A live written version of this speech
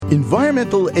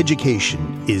Environmental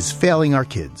education is failing our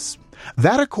kids.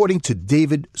 That according to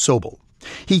David Sobel.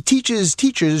 He teaches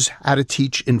teachers how to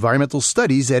teach environmental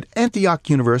studies at Antioch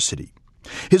University.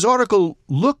 His article,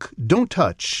 Look, Don't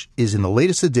Touch, is in the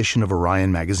latest edition of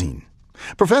Orion magazine.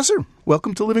 Professor,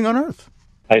 welcome to Living on Earth.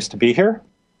 Nice to be here.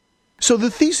 So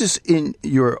the thesis in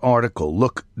your article,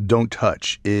 Look, Don't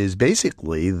Touch, is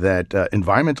basically that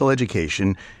environmental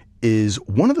education is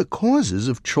one of the causes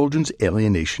of children's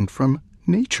alienation from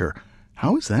nature.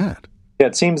 How is that? Yeah,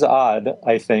 it seems odd,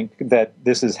 I think, that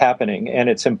this is happening. And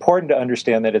it's important to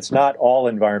understand that it's not all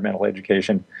environmental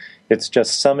education. It's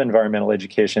just some environmental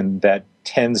education that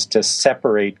tends to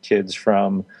separate kids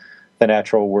from the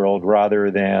natural world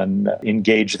rather than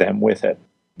engage them with it.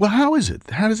 Well, how is it?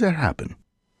 How does that happen?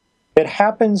 It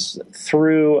happens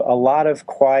through a lot of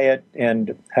quiet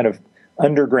and kind of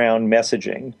underground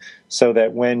messaging, so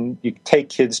that when you take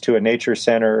kids to a nature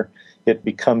center, it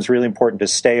becomes really important to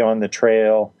stay on the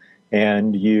trail,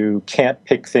 and you can't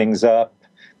pick things up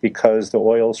because the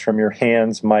oils from your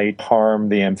hands might harm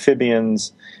the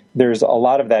amphibians. There's a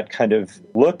lot of that kind of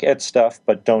look at stuff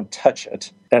but don't touch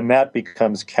it, and that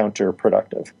becomes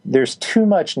counterproductive. There's too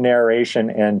much narration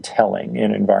and telling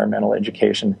in environmental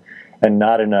education and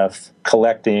not enough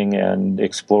collecting and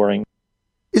exploring.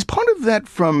 Is part of that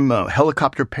from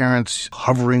helicopter parents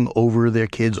hovering over their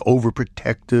kids,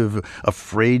 overprotective,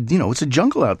 afraid? You know, it's a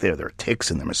jungle out there. There are ticks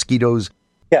and there are mosquitoes.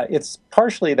 Yeah, it's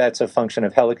partially that's a function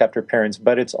of helicopter parents,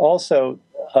 but it's also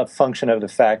a function of the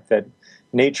fact that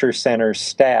nature center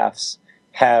staffs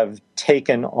have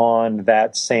taken on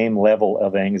that same level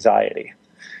of anxiety.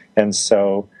 And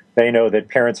so they know that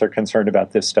parents are concerned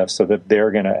about this stuff, so that they're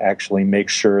going to actually make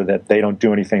sure that they don't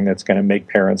do anything that's going to make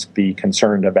parents be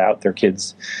concerned about their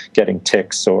kids getting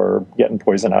ticks or getting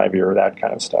poison ivy or that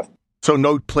kind of stuff. So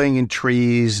no playing in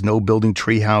trees, no building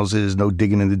tree houses, no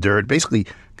digging in the dirt, basically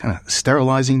kind of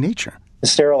sterilizing nature.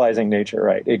 Sterilizing nature,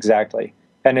 right, exactly.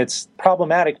 And it's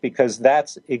problematic because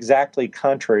that's exactly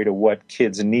contrary to what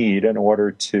kids need in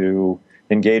order to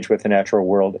engage with the natural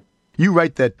world. You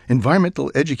write that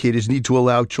environmental educators need to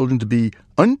allow children to be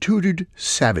untutored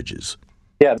savages.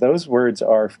 Yeah, those words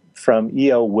are from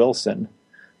E.L. Wilson,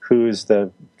 who's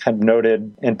the kind of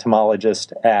noted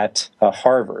entomologist at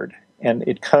Harvard. And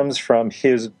it comes from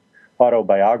his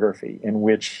autobiography, in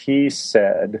which he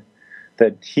said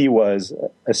that he was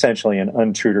essentially an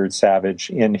untutored savage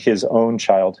in his own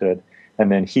childhood. And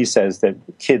then he says that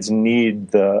kids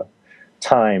need the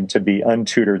time to be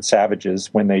untutored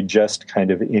savages when they just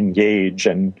kind of engage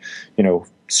and,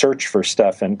 search for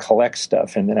stuff and collect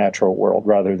stuff in the natural world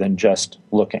rather than just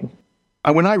looking.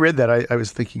 When I read that, I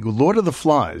was thinking, Lord of the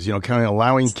Flies, kind of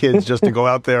allowing kids just to go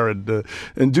out there and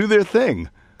do their thing.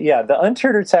 Yeah, the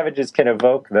untutored savages can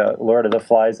evoke the Lord of the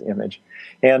Flies image.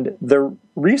 And the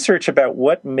research about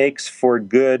what makes for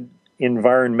good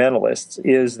environmentalists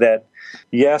is that,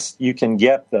 yes, you can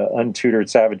get the untutored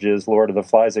savages, Lord of the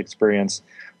Flies experience,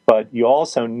 but you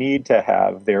also need to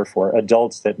have, therefore,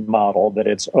 adults that model that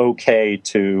it's okay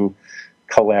to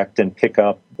collect and pick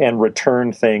up and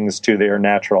return things to their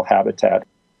natural habitat.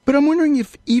 But I'm wondering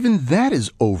if even that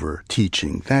is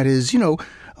over-teaching. That is,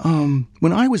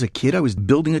 when I was a kid, I was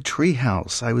building a tree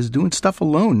house. I was doing stuff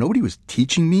alone. Nobody was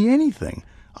teaching me anything.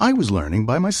 I was learning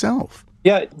by myself.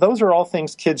 Yeah, those are all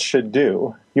things kids should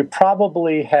do. You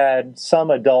probably had some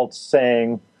adults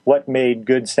saying what made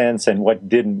good sense and what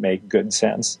didn't make good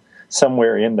sense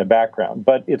somewhere in the background.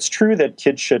 But it's true that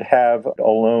kids should have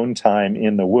alone time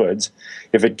in the woods.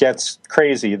 If it gets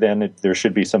crazy, then there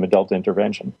should be some adult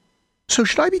intervention. So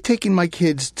should I be taking my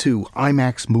kids to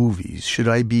IMAX movies? Should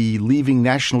I be leaving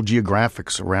National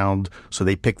Geographics around so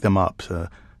they pick them up?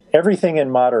 Everything in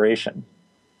moderation.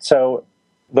 So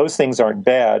those things aren't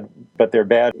bad, but they're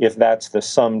bad if that's the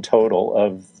sum total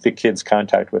of the kids'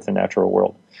 contact with the natural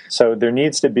world. So there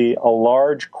needs to be a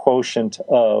large quotient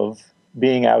of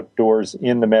being outdoors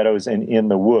in the meadows and in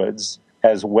the woods,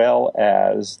 as well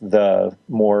as the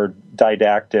more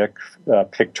didactic,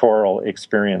 pictorial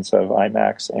experience of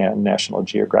IMAX and National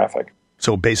Geographic.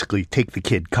 So basically, take the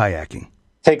kid kayaking.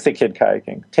 Take the kid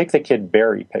kayaking. Take the kid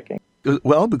berry picking.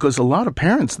 Well, because a lot of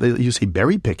parents, you say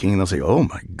berry picking, and they'll say, oh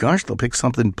my gosh, they'll pick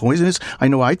something poisonous. I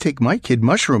know I take my kid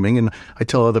mushrooming, and I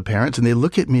tell other parents, and they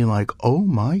look at me like, oh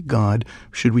my God,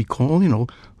 should we call,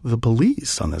 the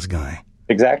police on this guy?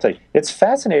 Exactly. It's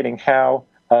fascinating how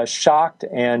shocked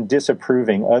and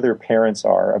disapproving other parents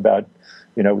are about,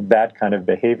 that kind of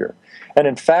behavior. And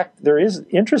in fact, there is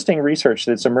interesting research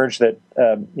that's emerged that,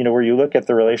 where you look at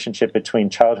the relationship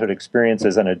between childhood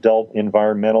experiences and adult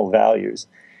environmental values.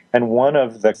 And one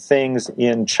of the things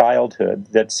in childhood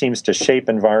that seems to shape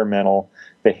environmental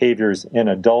behaviors in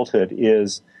adulthood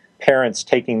is parents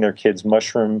taking their kids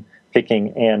mushroom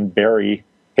picking and berry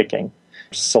picking.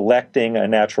 Selecting a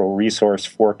natural resource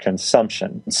for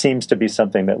consumption seems to be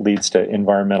something that leads to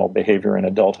environmental behavior in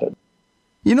adulthood.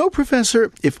 You know,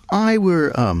 Professor, if I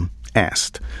were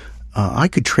asked, I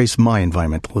could trace my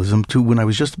environmentalism to when I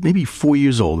was just maybe 4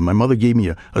 years old. And my mother gave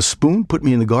me a spoon, put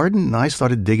me in the garden, and I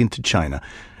started digging to China.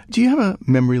 Do you have a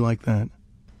memory like that?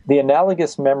 The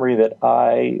analogous memory that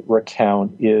I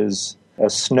recount is a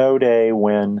snow day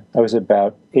when I was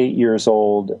about 8 years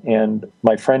old, and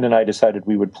my friend and I decided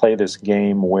we would play this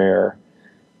game where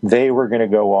they were going to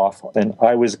go off and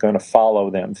I was going to follow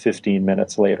them 15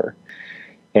 minutes later.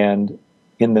 And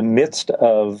in the midst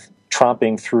of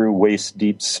tromping through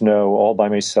waist-deep snow all by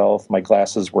myself, my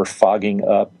glasses were fogging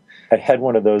up. I had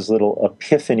one of those little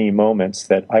epiphany moments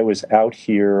that I was out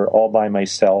here all by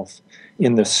myself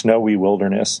in the snowy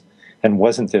wilderness, and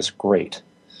wasn't this great?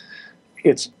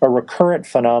 It's a recurrent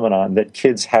phenomenon that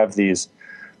kids have these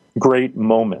great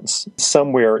moments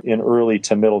somewhere in early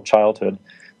to middle childhood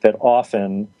that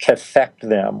often affect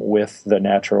them with the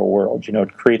natural world. You know,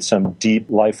 it creates some deep,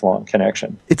 lifelong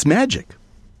connection. It's magic.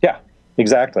 Yeah,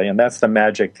 exactly. And that's the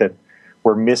magic that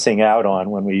we're missing out on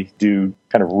when we do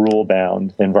kind of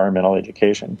rule-bound environmental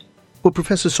education. Well,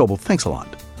 Professor Sobel, thanks a lot.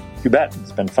 You bet.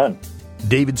 It's been fun.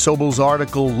 David Sobel's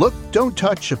article, Look, Don't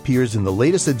Touch, appears in the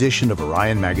latest edition of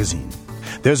Orion Magazine.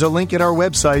 There's a link at our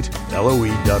website,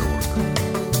 LOE.org.